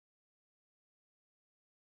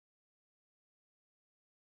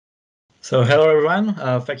So hello everyone,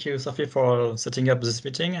 thank you Sophie for setting up this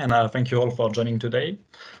meeting and thank you all for joining today.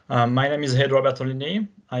 My name is Edouard Bertolini.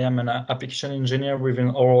 I am an application engineer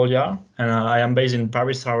within Aurelia and I am based in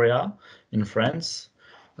Paris area in France.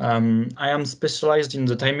 I am specialized in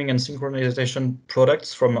the timing and synchronization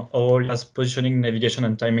products from Aurelia's positioning, navigation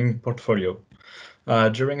and timing portfolio.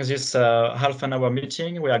 During this half an hour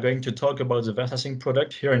meeting, we are going to talk about the VersaSync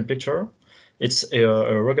product here in picture. It's a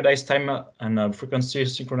ruggedized time and frequency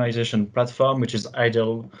synchronization platform, which is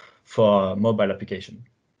ideal for mobile application.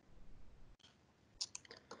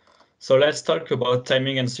 So let's talk about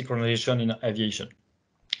timing and synchronization in aviation.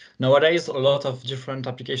 Nowadays, a lot of different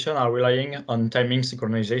applications are relying on timing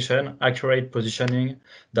synchronization, accurate positioning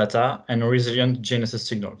data, and resilient GNSS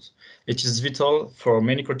signals. It is vital for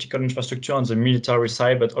many critical infrastructure on the military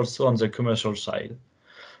side, but also on the commercial side.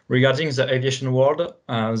 Regarding the aviation world,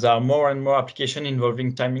 there are more and more applications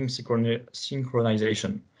involving timing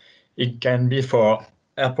synchronization. It can be for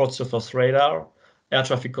airport surface radar, air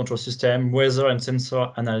traffic control system, weather and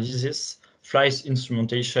sensor analysis, flight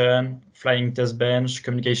instrumentation, flying test bench,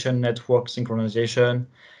 communication network synchronization,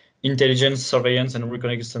 intelligence, surveillance and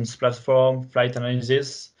reconnaissance platform, flight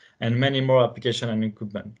analysis, and many more applications and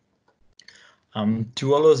equipment.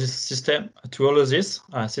 To all of this systems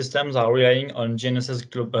are relying on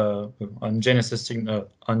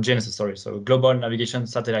global navigation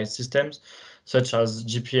satellite systems such as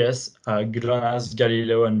GPS, GLONASS,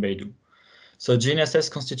 Galileo, and Beidou. So GNSS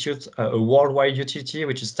constitutes a worldwide utility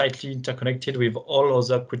which is tightly interconnected with all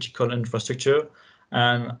other critical infrastructure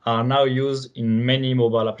and are now used in many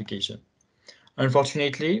mobile applications.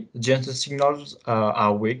 Unfortunately, GNSS signals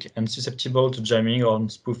are weak and susceptible to jamming or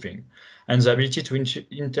spoofing, and the ability to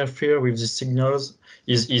interfere with these signals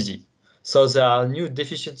is easy. So there are new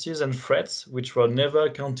deficiencies and threats which were never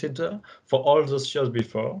accounted for all those years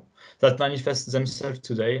before that manifest themselves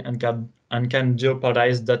today and can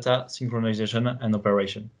jeopardize data synchronization and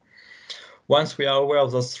operation. Once we are aware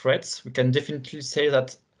of those threats, we can definitely say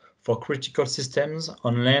that for critical systems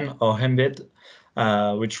on land or embed,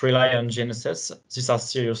 which rely on GNSS, these are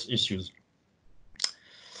serious issues.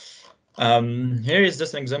 Here is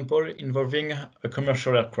just an example involving a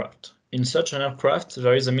commercial aircraft. In such an aircraft,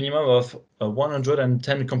 there is a minimum of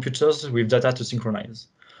 110 computers with data to synchronize.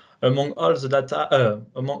 Among all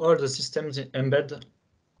the systems embedded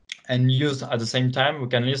and used at the same time, we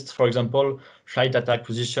can list, for example, flight data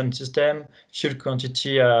acquisition system, fuel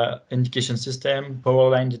quantity indication system, power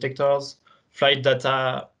line detectors, flight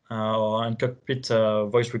data and cockpit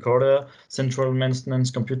voice recorder, central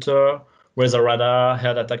maintenance computer, weather radar,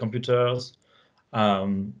 air data computers,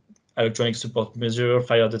 electronic support measure,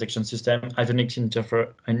 fire detection system, avionics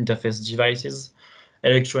interface devices,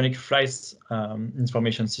 electronic flight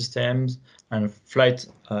information systems, and flight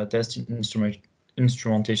test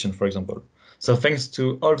instrumentation, for example. So thanks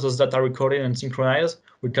to all those data recorded and synchronized,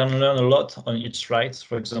 we can learn a lot on each flight,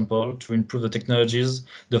 for example, to improve the technologies,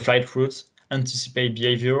 the flight routes, anticipate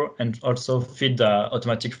behavior, and also feed the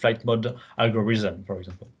automatic flight mode algorithm, for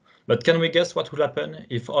example. But can we guess what will happen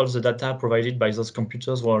if all the data provided by those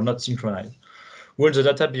computers were not synchronized? Will the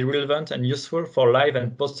data be relevant and useful for live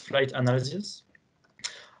and post-flight analysis?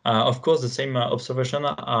 Of course, the same observation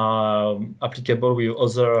are applicable with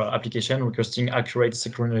other applications requesting accurate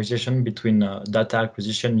synchronization between data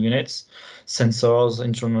acquisition units, sensors,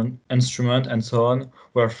 instrument, and so on,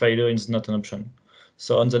 where failure is not an option.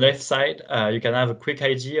 So on the left side, you can have a quick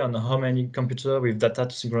idea on how many computers with data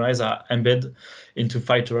to synchronize are embedded into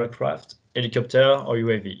fighter aircraft, helicopter, or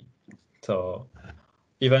UAV. So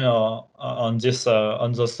even on those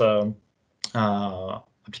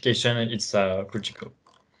application, it's critical.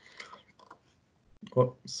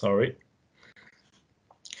 Oh, sorry.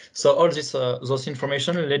 So all this those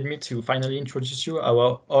information led me to finally introduce you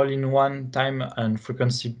our all-in-one time and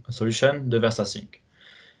frequency solution, the VersaSync.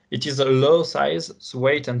 It is a low size,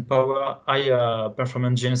 weight, and power, high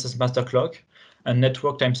performance GNSS master clock and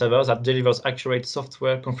network time saver that delivers accurate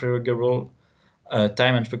software configurable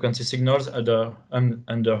time and frequency signals under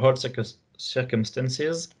all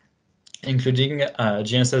circumstances, including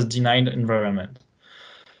GNSS denied environment.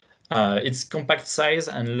 Its compact size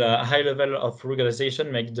and high level of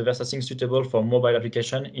ruggedization make the VersaSync suitable for mobile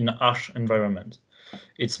application in a harsh environment.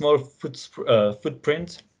 Its small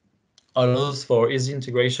footprint allows for easy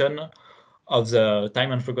integration of the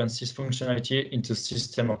time and frequencies functionality into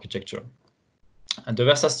system architecture. And the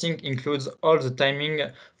VersaSync includes all the timing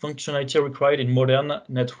functionality required in modern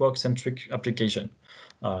network-centric application.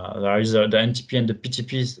 There is the NTP and the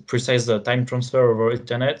PTP precise time transfer over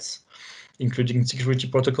Ethernet, including security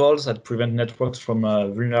protocols that prevent networks from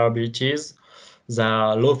vulnerabilities,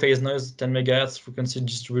 The low phase noise 10 MHz frequency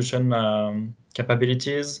distribution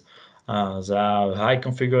capabilities. The high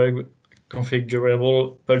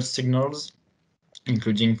configurable pulse signals,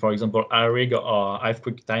 including, for example, iRig or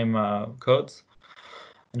quick time codes.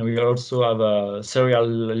 And we also have a serial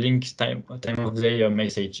link time of day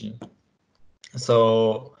messaging.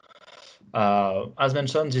 So, as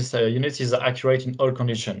mentioned, this unit is accurate in all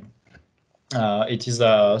conditions. It is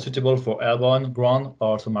suitable for airborne, ground,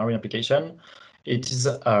 or also marine application. It is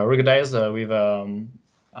recognized with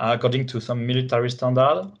according to some military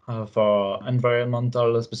standard for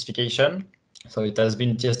environmental specification. So it has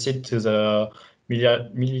been tested to the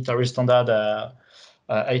military standard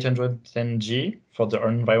 810G for the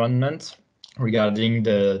environment regarding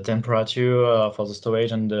the temperature for the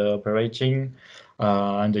storage and the operating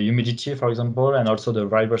and the humidity, for example, and also the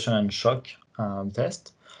vibration and shock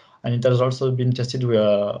test. And it has also been tested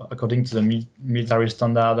according to the military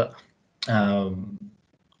standard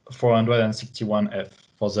 461F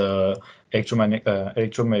for the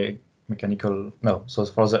electromechanical, no, so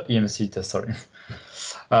for the EMC test, sorry.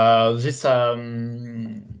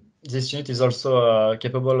 This unit is also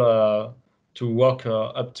capable to work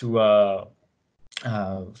up to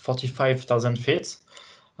 45,000 feet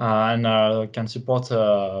and can support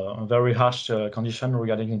very harsh condition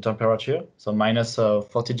regarding the temperature, so minus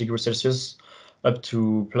 40 degrees Celsius up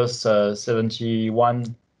to plus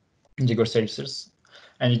 71 degrees Celsius.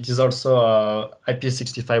 And it is also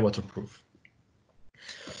IP65 waterproof.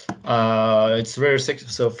 It's very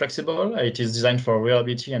flexible. It is designed for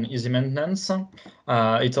reliability and easy maintenance.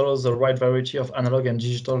 It allows a wide variety of analog and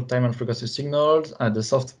digital time and frequency signals. All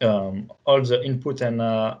the input and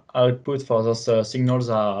output for those signals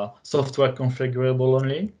are software configurable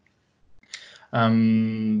only.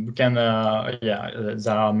 We can,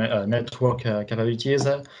 there are network capabilities,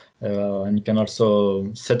 and you can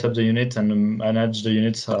also set up the unit and manage the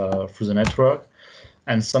units through the network.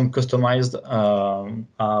 And some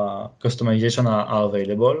customization are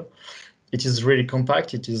available. It is really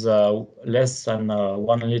compact. It is less than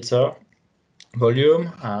 1 liter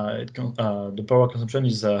volume. The power consumption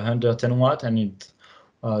is under 10 watt, and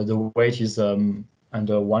the weight is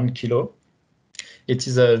under 1 kilo. It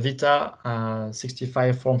is a Vita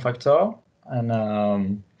 65 form factor, and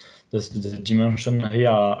the dimensions here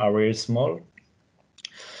are really small.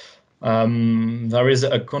 There is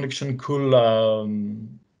a conduction cool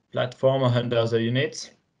platform under the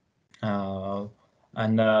unit,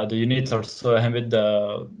 and the unit also embed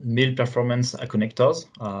the mil performance connectors,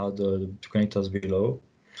 the connectors below.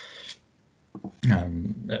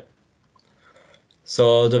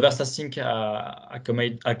 So the VersaSync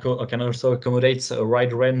can also accommodate a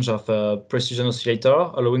wide range of precision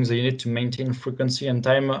oscillator, allowing the unit to maintain frequency and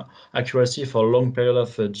time accuracy for a long period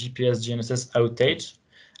of GPS GNSS outage.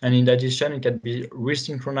 And in addition, it can be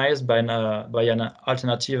resynchronized by an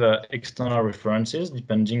alternative external references,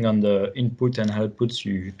 depending on the input and outputs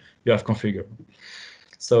you have configured.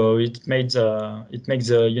 So it makes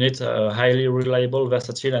the unit a highly reliable,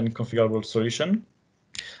 versatile, and configurable solution.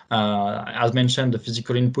 As mentioned, the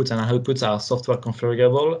physical inputs and outputs are software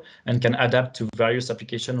configurable and can adapt to various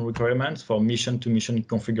application requirements for mission-to-mission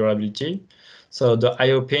configurability. So the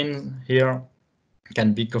I/O pin here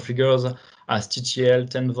can be configured as TTL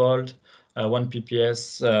 10 volt, 1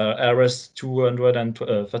 PPS, RS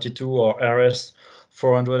 232 or RS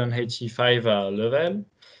 485 level.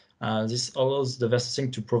 This allows the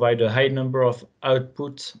VersaSync to provide a high number of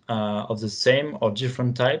output of the same or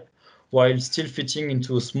different type, while still fitting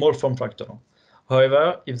into a small form factor.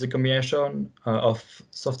 However, if the combination of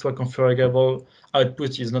software configurable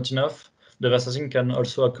output is not enough, the VersaSync can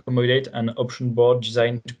also accommodate an option board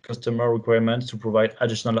designed to customer requirements to provide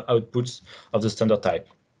additional outputs of the standard type.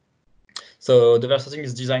 So the VersaSync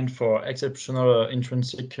is designed for exceptional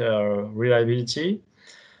intrinsic reliability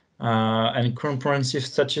and comprehensive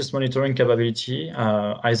status monitoring capability,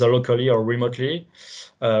 either locally or remotely,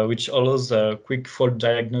 which allows quick fault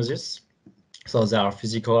diagnosis. So there are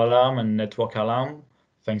physical alarm and network alarm,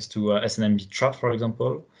 thanks to SNMP trap, for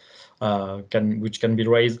example, which can be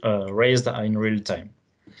raised in real time.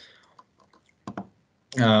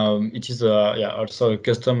 It is also a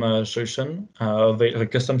custom solution.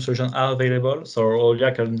 Custom solutions are available, so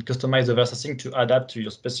Olia can customize the VersaSync to adapt to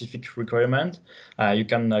your specific requirement. You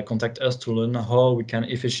can contact us to learn how we can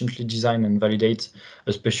efficiently design and validate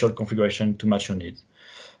a special configuration to match your needs.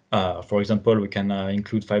 For example, we can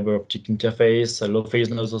include fiber optic interface, a low phase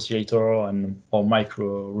noise oscillator, or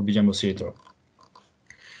micro rubidium oscillator.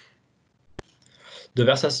 The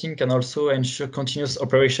VersaSync can also ensure continuous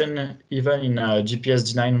operation even in a GPS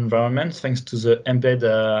denied environment, thanks to the embedded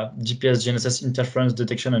GPS GNSS interference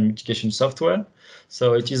detection and mitigation software.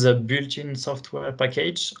 So it is a built-in software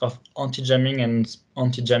package of anti-jamming and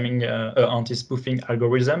anti-spoofing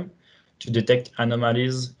algorithm to detect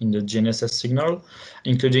anomalies in the GNSS signal,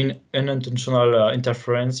 including unintentional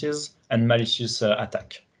interferences and malicious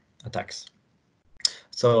attacks.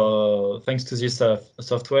 So thanks to this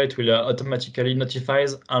software, it will automatically notify,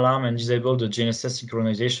 alarm, and disable the GNSS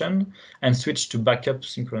synchronization and switch to backup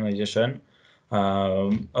synchronization,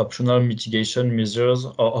 optional mitigation measures,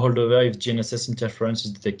 or holdover if GNSS interference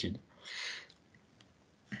is detected.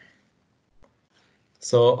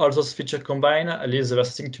 So all those features combined leads the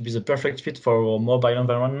VersaSync to be the perfect fit for a mobile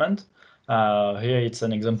environment. Here it's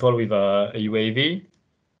an example with a UAV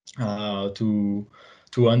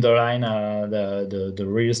to underline the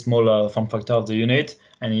really small form factor of the unit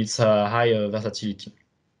and its high versatility.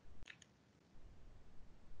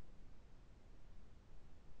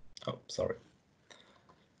 Oh, sorry.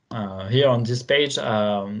 Here on this page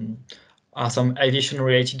are some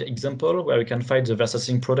aviation-related examples where we can find the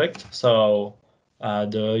VersaSync product. So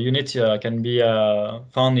the unit can be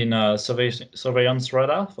found in surveillance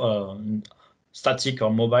radar, static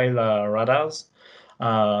or mobile radars.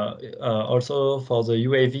 Also for the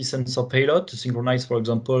UAV sensor payload to synchronize, for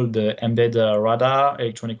example, the embedded radar,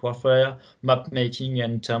 electronic warfare, map making,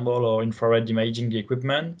 and thermal or infrared imaging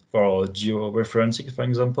equipment for georeferencing, for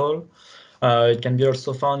example. It can be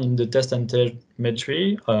also found in the test and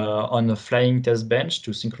telemetry on a flying test bench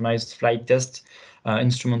to synchronize flight test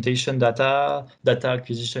instrumentation data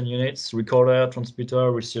acquisition units, recorder,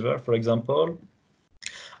 transmitter, receiver, for example.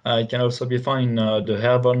 It can also be found in the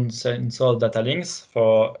airborne sensor data links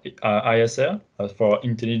for ISR, for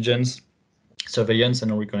intelligence, surveillance,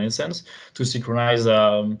 and reconnaissance to synchronize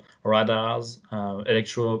radars,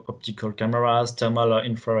 electro-optical cameras, thermal or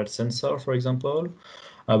infrared sensor, for example.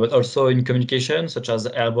 But also in communication, such as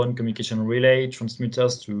airborne communication relay,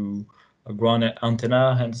 transmitters to a ground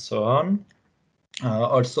antenna, and so on.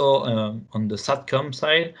 Also on the SATCOM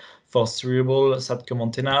side, for steerable SATCOM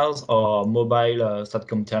antennas or mobile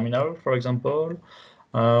SATCOM terminal, for example.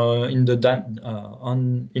 In data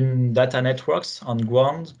networks on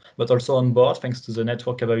ground, but also on board, thanks to the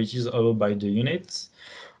network capabilities allowed by the units.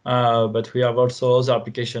 But we have also other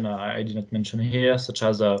applications I did not mention here, such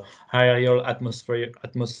as aerial atmospheric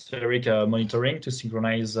monitoring to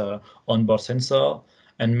synchronize onboard sensor,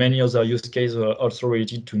 and many other use cases also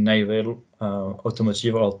related to naval,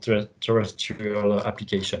 automotive, or terrestrial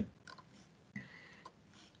application.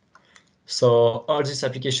 So all this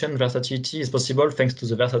application versatility is possible thanks to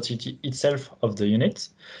the versatility itself of the unit.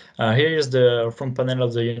 Here is the front panel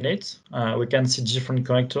of the unit. We can see different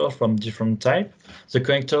connectors from different type. The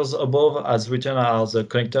connectors above, as written, are the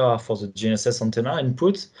connector for the GNSS antenna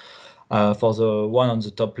input, for the one on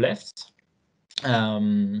the top left.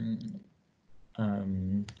 The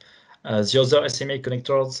other SMA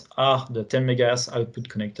connectors are the 10 MHz output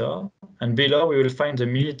connector. And below, we will find the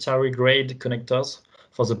military-grade connectors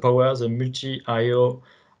for the power, the multi-IO,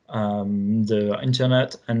 the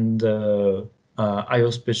internet, and the IO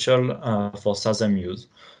special for SASM use.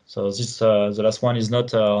 So this the last one is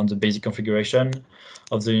not on the basic configuration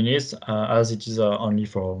of the unit, as it is only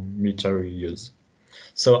for military use.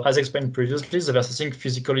 So as explained previously, the VersaSync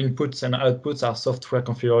physical inputs and outputs are software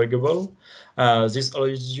configurable. This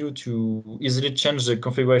allows you to easily change the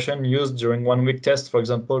configuration used during 1 week test, for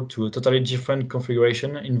example, to a totally different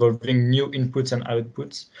configuration involving new inputs and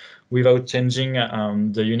outputs without changing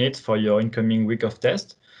the unit for your incoming week of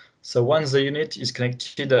test. So once the unit is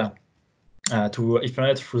connected to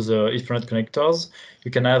Ethernet through the Ethernet connectors,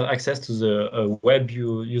 you can have access to the web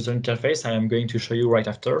user interface I am going to show you right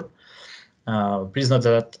after. Please note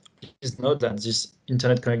that this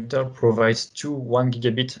internet connector provides two 1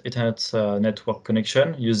 gigabit Ethernet network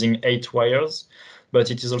connection using 8 wires, but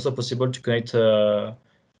it is also possible to connect to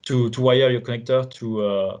wire your connector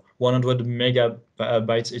to 100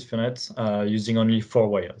 megabytes Ethernet using only 4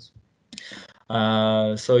 wires.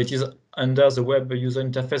 So it is under the web user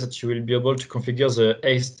interface that you will be able to configure the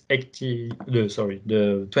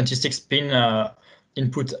 26 pin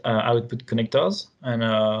input output connectors, and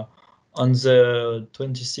on the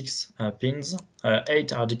 26 pins,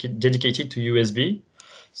 8 are dedicated to USB.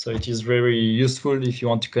 So it is very useful if you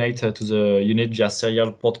want to connect to the unit via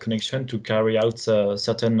serial port connection to carry out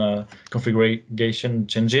certain configuration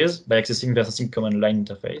changes by accessing VersaSync command line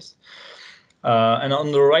interface. And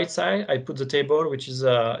on the right side, I put the table, which is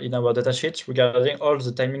in our datasheet regarding all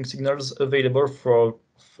the timing signals available for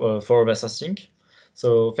VersaSync.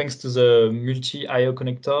 So thanks to the multi-IO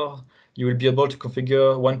connector, you will be able to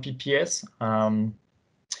configure 1 PPS, 1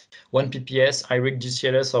 PPS, iRig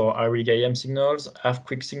DCLS or iRig AM signals,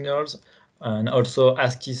 half-quick signals, and also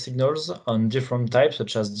ASCII signals on different types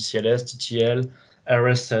such as DCLS, TTL,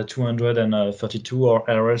 RS232 or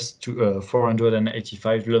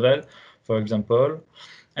RS485 level, for example.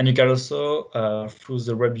 And you can also, through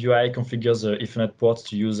the web UI, configure the Ethernet ports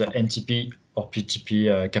to use NTP or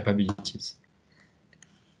PTP capabilities.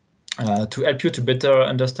 To help you to better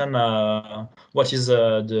understand what is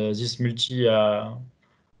this multi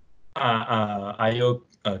I/O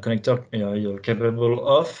connector you're capable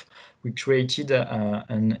of, we created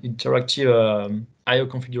an interactive I/O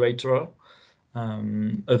configurator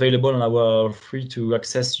available on our free to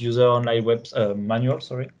access user online web manual.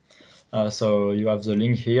 Sorry. So you have the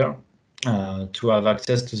link here to have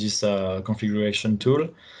access to this configuration tool.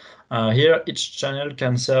 Here, each channel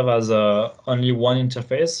can serve as only one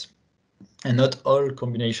interface, and not all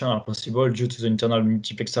combinations are possible due to the internal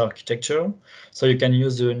multiplexer architecture. So you can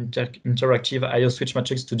use the interactive I/O switch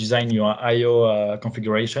matrix to design your I/O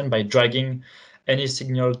configuration by dragging any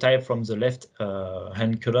signal type from the left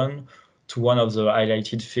hand column to one of the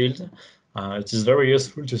highlighted fields. It is very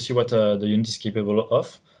useful to see what the unit is capable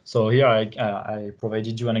of. So here I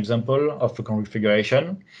provided you an example of a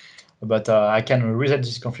configuration, but I can reset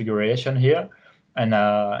this configuration here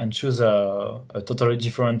and choose a totally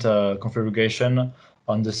different configuration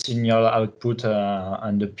on the signal output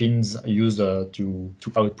and the pins used to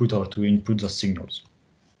output or to input the signals.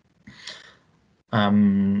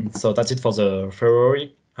 So that's it for the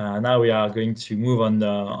Ferrari. Now we are going to move on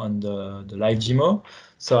the live demo.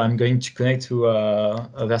 So I'm going to connect to a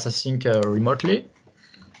VersaSync remotely.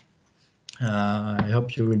 I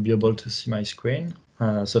hope you will be able to see my screen.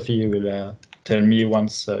 Sophie will tell me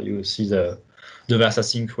once you see the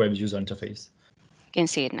VersaSync web user interface. You can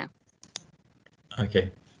see it now. Okay.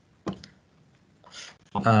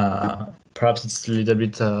 Perhaps it's a little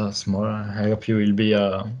bit small. I hope you will be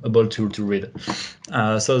able to read.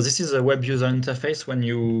 So this is a web user interface when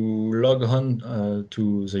you log on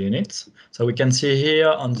to the unit. So we can see here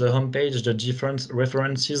on the home page the different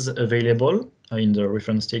references available in the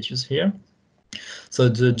reference status here. So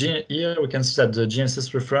here we can see that the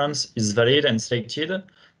GNSS reference is valid and selected,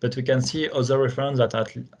 but we can see other references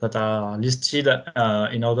that are listed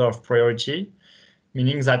in order of priority,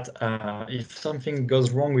 meaning that if something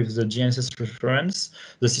goes wrong with the GNSS reference,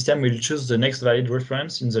 the system will choose the next valid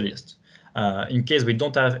reference in the list. In case we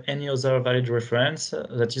don't have any other valid reference,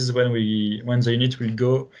 that is when the unit will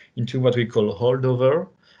go into what we call holdover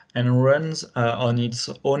and runs on its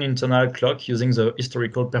own internal clock using the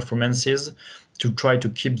historical performances to try to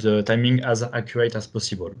keep the timing as accurate as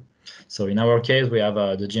possible. So in our case, we have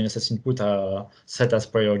the GNSS input set as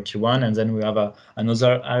priority 1, and then we have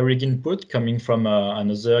another iRig input coming from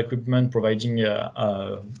another equipment providing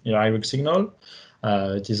iRig signal.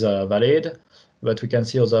 It is valid, but we can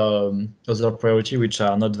see other priority which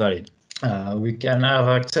are not valid. We can have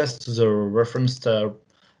access to the referenced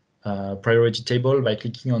priority table by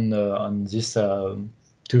clicking on this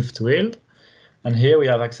toothed wheel, and here we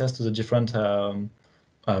have access to the different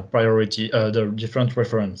priority, the different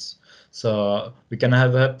reference. So we can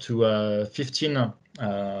have up to 15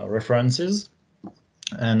 references,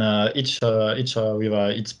 and each with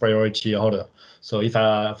its priority order. So if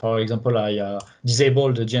for example, I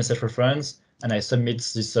disable the GNSS reference and I submit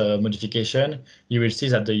this modification, you will see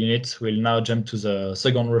that the unit will now jump to the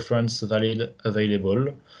second reference valid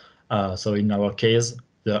available. So in our case,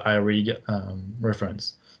 the iRig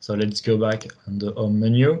reference. So let's go back on the home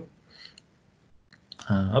menu.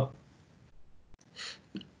 Up.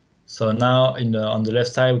 So now on the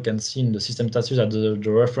left side, we can see in the system status that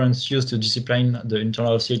the reference used to discipline the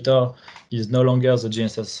internal oscillator is no longer the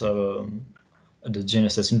GNSS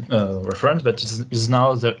reference, but it is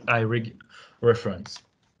now the iRig reference.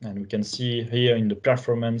 And we can see here in the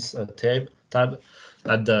performance tab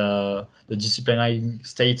that the disciplining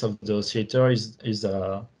state of the oscillator is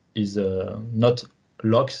not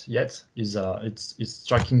locked yet. It's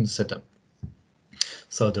tracking the setup.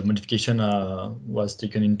 So the modification was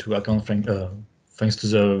taken into account thanks to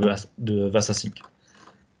the VersaSync.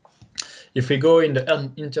 If we go in the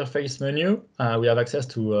interface menu, we have access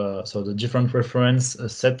to so the different reference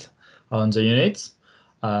set on the unit.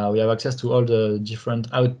 We have access to all the different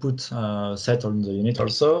output set on the unit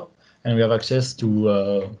also, and we have access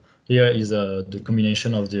to here is the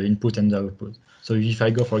combination of the input and the output. So if I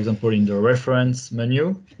go, for example, in the reference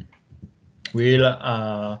menu, we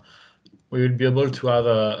will be able to have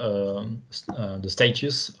the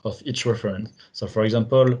status of each reference. So for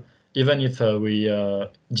example, even if we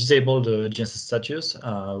disable the GNSS status,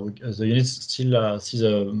 the unit still sees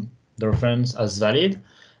the the reference as valid,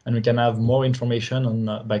 and we can have more information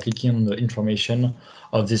on by clicking on the information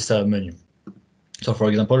of this menu. So for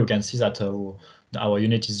example, we can see that our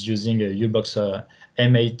unit is using a U-Box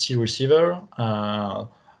M80 receiver,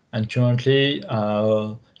 and currently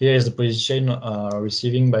here is the position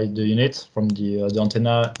receiving by the unit from the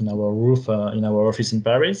antenna in our roof in our office in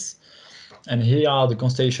Paris. And here are the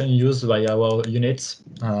constellations used by our units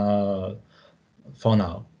for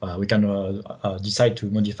now. We can decide to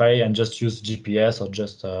modify and just use GPS or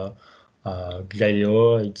just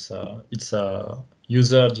Galileo. It's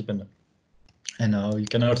user dependent. And you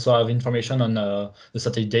can also have information on the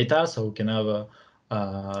satellite data, so we can have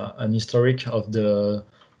an historic of the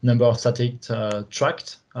number of satellites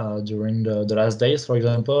tracked during the last days, for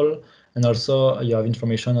example. And also you have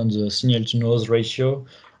information on the signal to noise ratio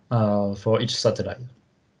for each satellite.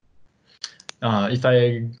 If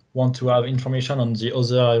I want to have information on the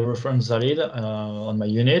other reference valid on my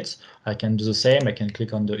unit, I can do the same. I can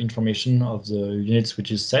click on the information of the units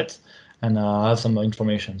which is set and have some more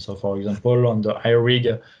information. So for example, on the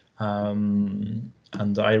iRig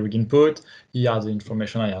and the iRig input, here are the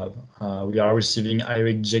information I have. We are receiving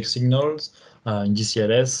iRig J signals in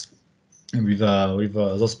DCLS with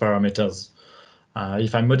those parameters.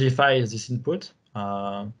 If I modify this input,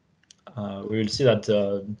 we will see that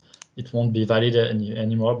it won't be valid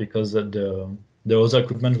anymore because the other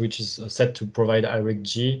equipment which is set to provide iRig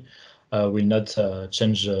G will not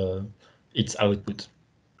change its output.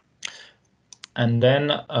 And then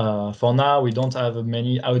for now, we don't have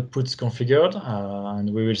many outputs configured, and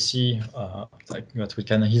we will see that we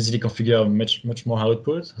can easily configure much more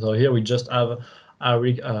output. So here we just have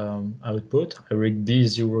iRig output, iRig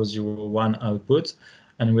B001 output,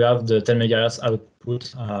 and we have the 10 megahertz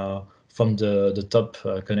output from the top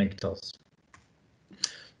connectors.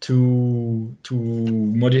 To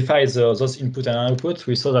modify those input and output,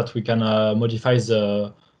 we saw that we can modify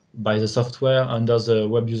by the software under the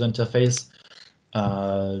web user interface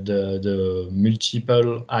the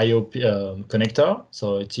multiple I/O connector.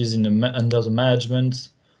 So it is under the management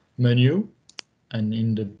menu and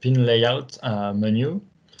in the pin layout menu.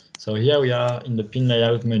 So here we are in the pin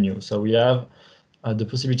layout menu. So we have the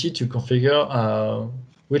possibility to configure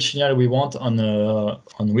which signal we want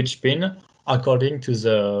on which pin according to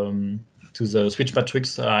the switch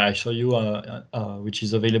matrix I show you, which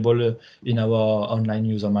is available in our online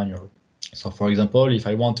user manual. So for example, if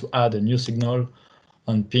I want to add a new signal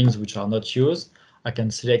on pins which are not used, I can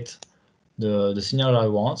select the signal I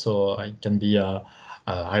want. So it can be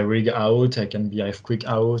iRig out, I can be iFquick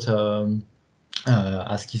out,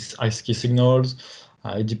 ASCII signals,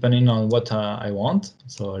 depending on what I want.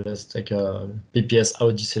 So let's take a PPS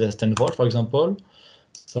out DCLS 10 volt, for example.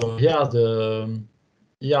 So here are the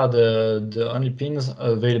only pins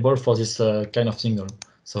available for this kind of signal.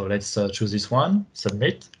 So let's choose this one,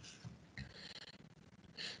 submit.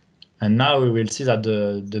 And now we will see that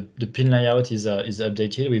the pin layout is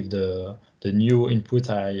updated with the new input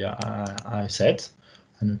I set.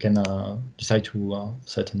 And we can decide to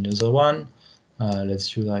set another one.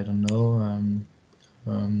 Let's use, I don't know,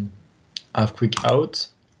 have quick out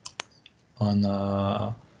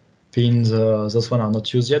on pins. Those one are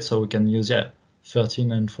not used yet, so we can use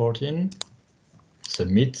 13 and 14.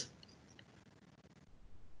 Submit.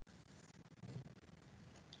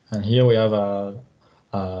 And here we have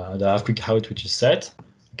the have quick out which is set.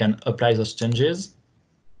 You can apply those changes.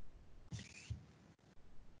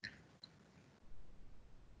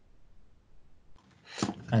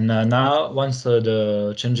 And now, once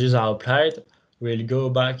the changes are applied, we'll go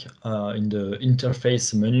back in the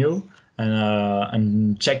interface menu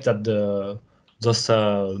and check that those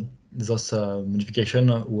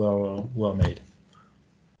modifications were made.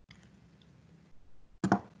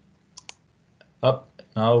 Up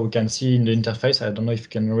now we can see in the interface. I don't know if you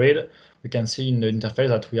can read. We can see in the interface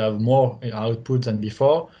that we have more output than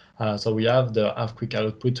before. So we have the have quick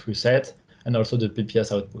output we set and also the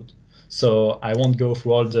PPS output. So I won't go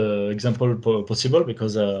through all the example possible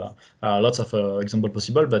because there are lots of example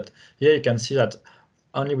possible. But here you can see that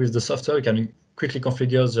only with the software you can quickly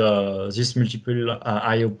configure this multiple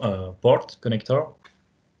I/O port connector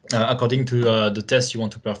according to the test you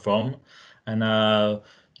want to perform. And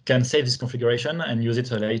you can save this configuration and use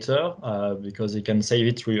it later because you can save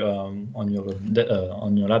it on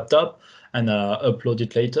your laptop and upload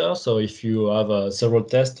it later. So if you have several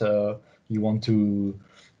tests you want to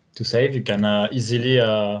save, you can easily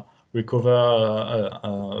recover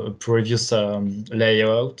a previous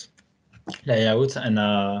layout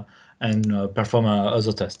and perform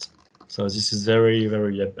other tests. So this is very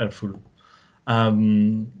helpful.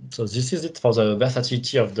 So this is it for the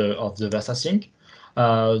versatility of the VersaSync.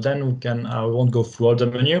 Then we can, I won't go through all the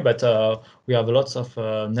menu, but we have lots of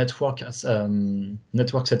network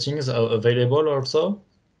settings available also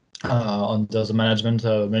under the management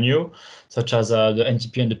menu, such as the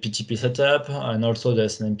NTP and the PTP setup, and also the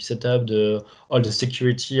SNMP setup, all the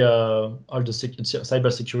security,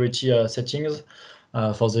 cyber security settings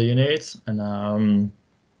for the units, and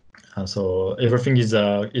so everything is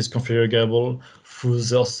configurable through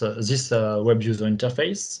this web user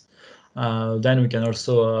interface. Then we can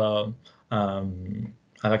also have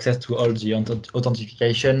access to all the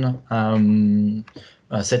authentication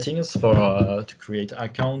settings for to create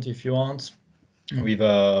account if you want, with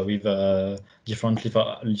different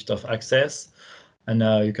list of access, and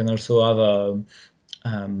you can also have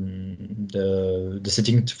the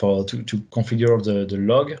setting to configure the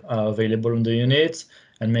log available on the unit,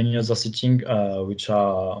 and many other settings which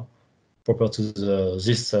are proper to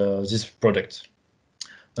this product.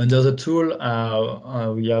 Under the tool,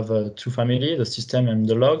 we have two families, the system and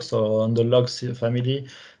the log. So on the log family,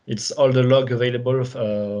 it's all the log available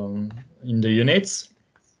in the units.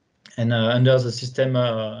 And under the system,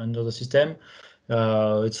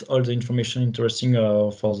 it's all the information interesting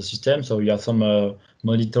for the system. So you have some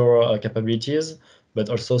monitor capabilities, but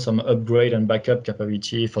also some upgrade and backup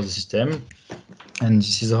capability for the system. And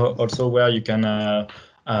this is also where you can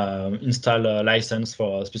install a license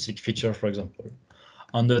for a specific feature, for example.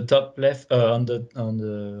 On the top left, on the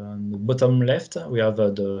bottom left, we have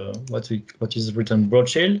what is written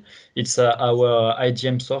Broadshield. It's our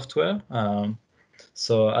IDM software.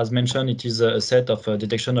 So as mentioned, it is a set of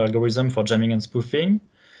detection algorithm for jamming and spoofing.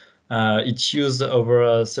 It uses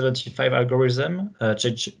over 75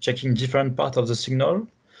 algorithms, checking different parts of the signal,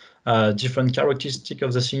 different characteristics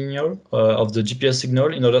of the signal, of the GPS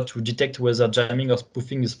signal, in order to detect whether jamming or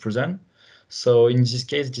spoofing is present. So in this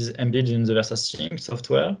case, it is embedded in the VersaSync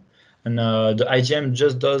software, and the IGM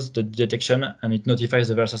just does the detection, and it notifies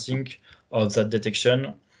the VersaSync of that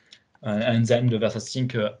detection, and then the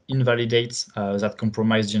VersaSync invalidates that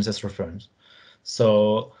compromised GNSS reference.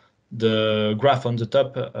 So the graph on the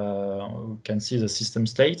top, we can see the system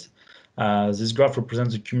state. This graph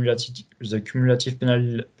represents the cumulative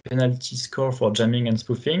penalty score for jamming and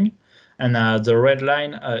spoofing. And the red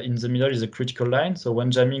line in the middle is a critical line. So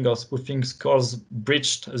when jamming or spoofing scores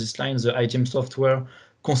breached this line, the ITM software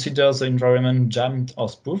considers the environment jammed or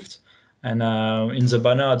spoofed. And in the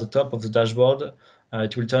banner at the top of the dashboard,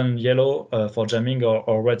 it will turn yellow for jamming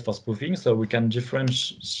or red for spoofing. So we can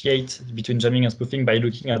differentiate between jamming and spoofing by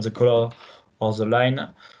looking at the color of the line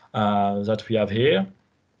that we have here.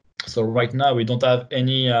 So right now we don't have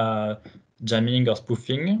any jamming or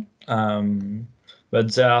spoofing,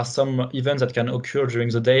 but there are some events that can occur during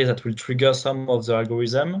the day that will trigger some of the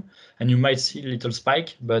algorithm, and you might see a little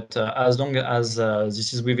spike, but as long as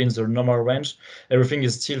this is within the normal range, everything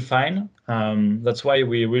is still fine. That's why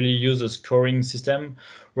we really use a scoring system,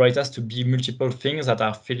 where it has to be multiple things that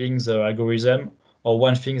are filling the algorithm, or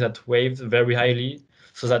one thing that waves very highly,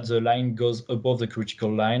 so that the line goes above the critical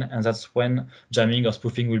line, and that's when jamming or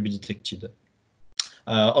spoofing will be detected.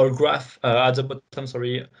 Our graph at the bottom,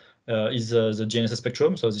 sorry, is the GNSS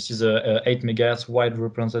spectrum. So this is a 8 MHz wide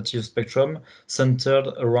representative spectrum centered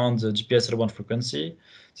around the GPS L1 frequency.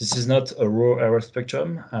 This is not a raw error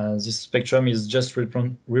spectrum. This spectrum is just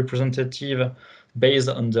representative based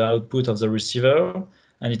on the output of the receiver,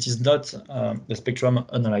 and it is not a spectrum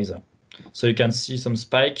analyzer. So you can see some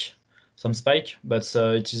spike, but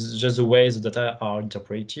it is just the way the data are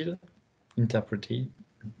interpreted,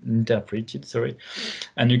 sorry.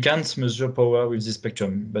 And you can't measure power with this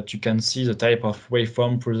spectrum, but you can see the type of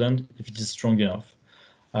waveform present if it is strong enough.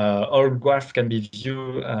 All graph can be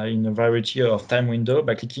viewed in a variety of time window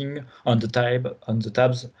by clicking on the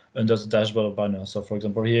tabs under the dashboard banner. So for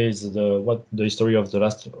example, here is the history of the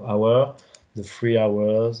last hour, the 3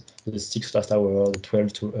 hours, the 6 last hour, the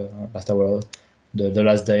 12 last hour, the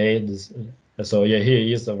last day. So yeah, here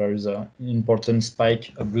is there is an important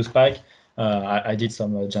spike, a blue spike. I did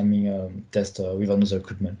some jamming test with another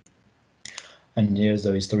equipment. And here's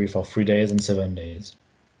the history for 3 days and 7 days.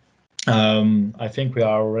 I think we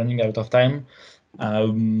are running out of time.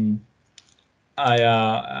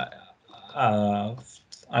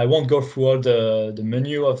 I won't go through all the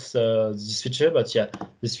menu of this feature, but yeah,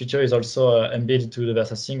 this feature is also embedded to the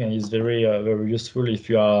VersaSync and is very useful if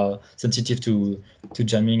you are sensitive to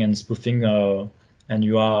jamming and spoofing, and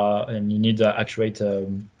you need accurate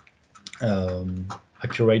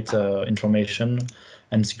information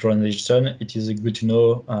and synchronization. It is good to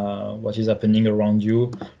know what is happening around you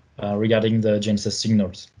regarding the GNSS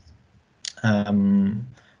signals.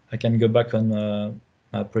 I can go back on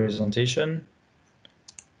my presentation.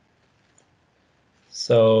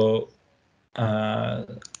 So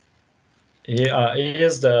here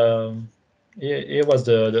was the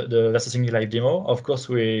VersaSync live demo. Of course,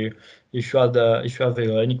 if you have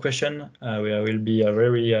any question, we will be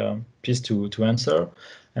very pleased to answer.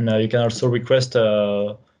 And you can also request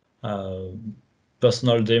a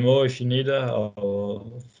personal demo if you need, or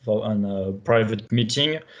for a private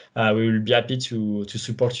meeting. We will be happy to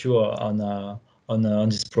support you on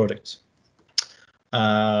this project.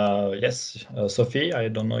 Yes, Sophie, I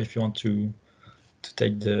don't know if you want to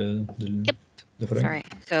take the Yep. following. Sorry.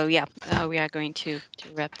 So yeah, we are going to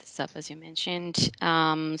wrap this up as you mentioned.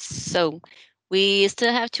 So we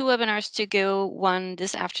still have 2 webinars to go. One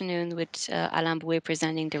this afternoon with Alain Bouet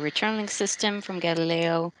presenting the return link system from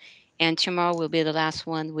Galileo, and tomorrow will be the last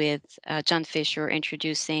one with John Fisher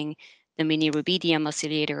introducing the mini rubidium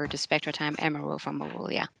oscillator, the SpectraTime Emerald from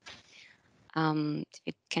Mongolia.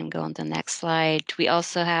 It can go on the next slide. We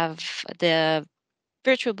also have the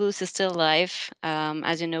Virtual Boost is still live.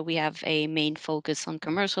 As you know, we have a main focus on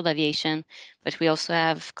commercial aviation, but we also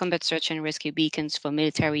have combat search and rescue beacons for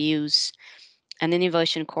military use, and an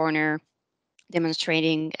innovation corner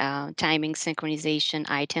demonstrating timing synchronization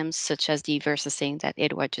items such as the VersaSync that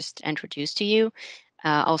Edward just introduced to you,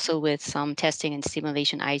 also with some testing and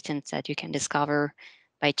simulation items that you can discover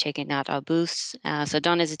by checking out our booths. So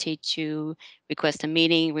don't hesitate to request a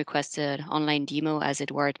meeting, request an online demo as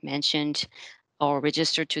Edward mentioned, or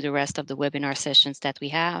register to the rest of the webinar sessions that we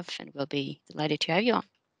have, and we'll be delighted to have you on.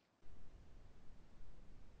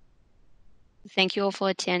 Thank you all for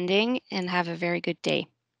attending and have a very good day.